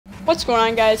What's going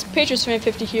on, guys? Patriots fan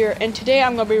 50 here, and today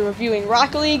I'm going to be reviewing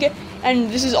Rocket League, and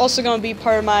this is also going to be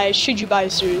part of my Should You Buy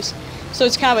series. So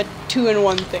it's kind of a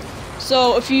two-in-one thing.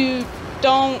 So if you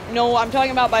don't know what I'm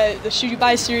talking about by the Should You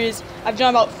Buy series, I've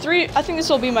done about 3, I think this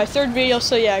will be my 3rd video,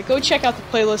 so yeah, go check out the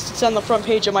playlist. It's on the front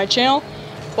page of my channel.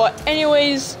 But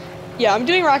anyways, yeah, I'm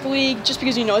doing Rocket League just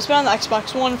because, it's been on the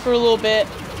Xbox One for a little bit.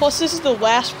 Plus, this is the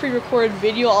last pre-recorded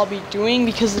video I'll be doing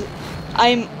because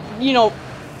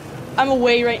I'm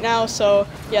away right now, so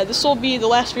yeah, this will be the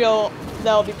last video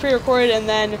that'll be pre-recorded, and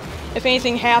then if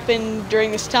anything happened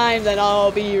during this time, then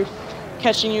I'll be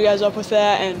catching you guys up with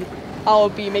that, and I'll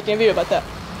be making a video about that.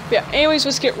 But yeah, anyways,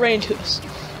 let's get right into this.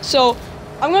 So,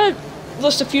 I'm going to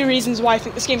list a few reasons why I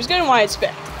think this game is good and why it's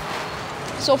bad.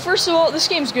 So first of all, this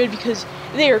game's good because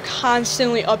they are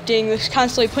constantly updating this,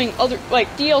 constantly putting other,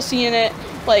 DLC in it,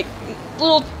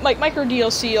 little, micro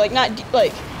DLC, not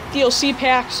DLC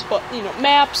packs, but,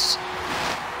 maps,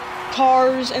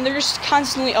 cars, and they're just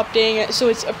constantly updating it, so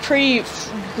it's a pretty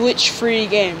glitch-free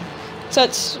game. So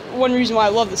that's one reason why I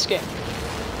love this game.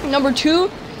 Number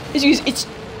 2 is because it's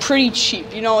pretty cheap.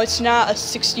 It's not a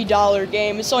 $60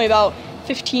 game. It's only about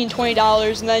 $15,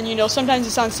 $20, and then, sometimes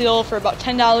it's on sale for about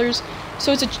 $10.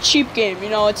 So it's a cheap game.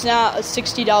 It's not a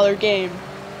 $60 game.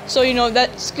 So,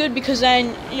 that's good because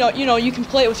then, you can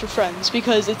play it with your friends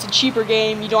because it's a cheaper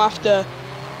game. You don't have to,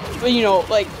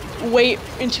 wait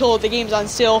until the game's on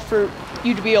sale for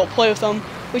you to be able to play with them,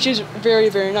 which is very,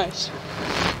 very nice.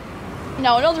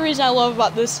 Now, another reason I love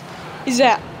about this is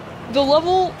that the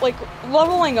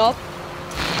leveling up,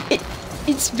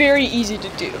 it's very easy to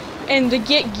do. And to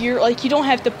get gear, you don't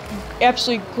have to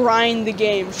absolutely grind the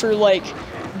game for,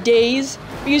 days,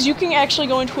 because you can actually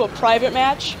go into a private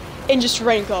match and just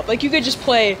rank up. You could just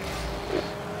play,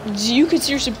 you can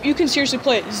seriously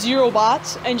play 0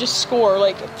 bots and just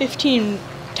score 15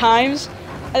 times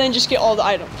and then just get all the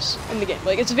items in the game.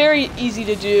 It's very easy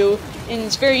to do, and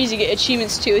it's very easy to get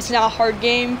achievements too. It's not a hard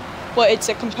game, but it's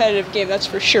a competitive game, that's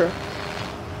for sure.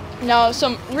 Now,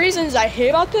 some reasons I hate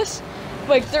about this,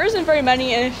 there isn't very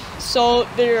many, and so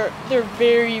they're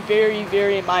very, very,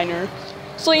 very minor.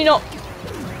 So,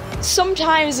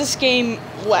 sometimes this game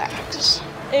lags,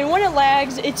 and when it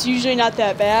lags, it's usually not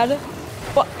that bad.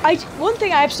 But one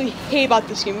thing I absolutely hate about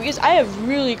this game, because I have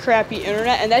really crappy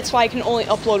internet, and that's why I can only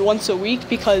upload once a week,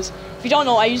 because if you don't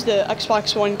know, I use the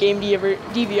Xbox One game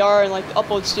DVR and the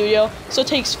Upload Studio, so it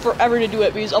takes forever to do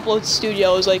it, because Upload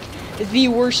Studio is the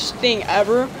worst thing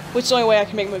ever, which is the only way I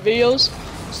can make my videos.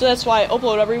 So that's why I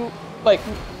upload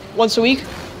once a week.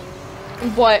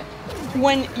 But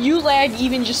when you lag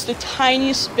even just the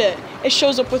tiniest bit, it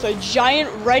shows up with a giant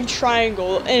red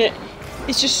triangle, and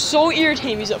it's just so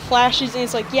irritating because it flashes, and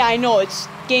it's yeah, I know, it's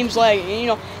game's lagging,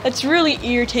 that's really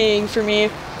irritating for me.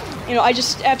 I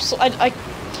just absolutely, I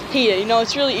hate it,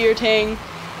 it's really irritating,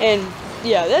 and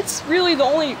yeah, that's really the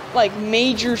only,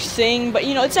 major thing, but,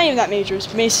 it's not even that major, it's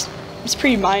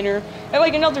pretty minor.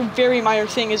 And, another very minor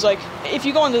thing is, if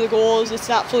you go into the goals, it's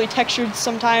not fully textured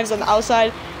sometimes on the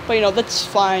outside, but, that's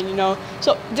fine,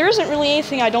 So, there isn't really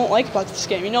anything I don't like about this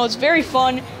game, it's very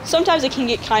fun. Sometimes it can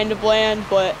get kind of bland,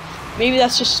 but maybe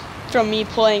that's just from me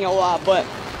playing a lot. But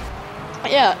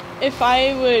yeah, if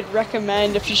I would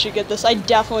recommend if you should get this, I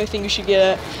definitely think you should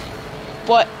get it.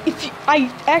 But I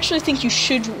actually think you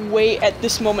should wait at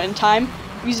this moment in time,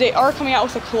 because they are coming out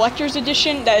with a collector's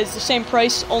edition that is the same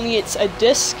price, only it's a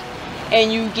disc,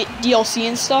 and you get DLC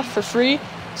and stuff for free.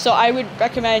 So I would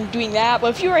recommend doing that.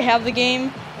 But if you already have the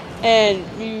game and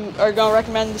you are going to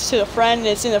recommend this to a friend and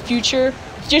it's in the future,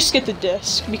 just get the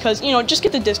disc, because, just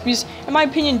get the disc, because, in my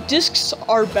opinion, discs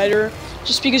are better,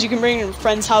 just because you can bring it in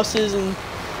friends' houses and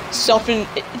stuff, and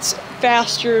it's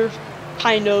faster,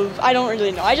 kind of. I don't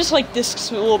really know. I just like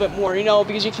discs a little bit more,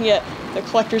 because you can get the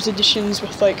collector's editions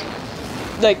with,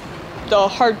 the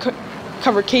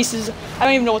hardcover cases. I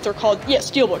don't even know what they're called. Yeah,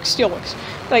 steelbooks.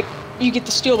 You get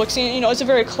the steelbooks, and, it's a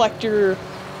very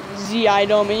collector-y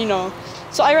item, and,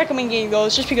 so I recommend getting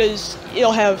those, just because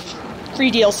it'll have free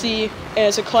DLC, and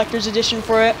it's a collector's edition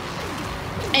for it.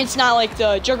 And it's not like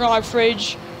the Juggernaut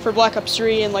fridge for Black Ops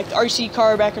 3 and the RC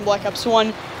car back in Black Ops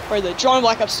 1 or the drone in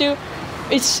Black Ops 2.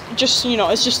 It's just,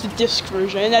 it's just the disc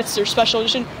version, and that's their special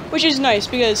edition, which is nice,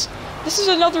 because this is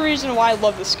another reason why I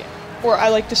love this game, or I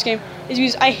like this game, is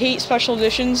because I hate special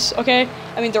editions, okay?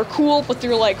 I mean, they're cool, but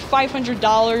they're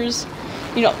 $500,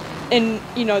 and,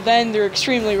 then they're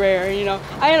extremely rare, I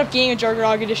ended up getting a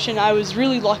Juggernaut edition. I was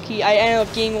really lucky. I ended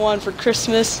up getting one for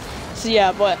Christmas, so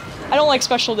yeah, but I don't like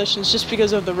special editions just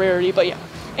because of the rarity, but yeah.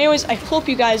 Anyways, I hope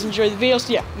you guys enjoyed the video,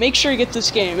 so yeah, make sure you get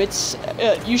this game. It's,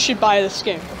 you should buy this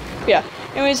game. But yeah,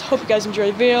 anyways, hope you guys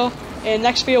enjoyed the video, and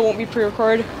next video won't be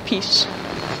pre-recorded. Peace.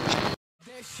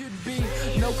 should be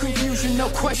no confusion, no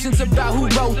questions about who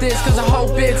wrote this, cause I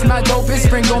hope it's my dopest.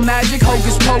 Sprinkle magic,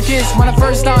 hocus pocus. When I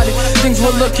first started, things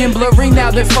were looking blurry,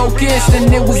 now they're focused.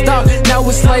 And it was dark, now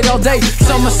it's light all day,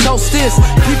 summer solstice.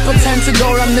 People tend to go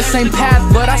on the same path,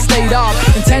 but I stayed off.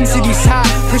 Intensity's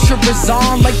high, pressure is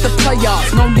on like the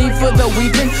playoffs. No need for the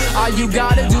weekend, all you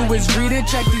gotta do is read it.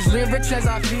 Check these lyrics as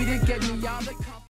I feed it, get me all the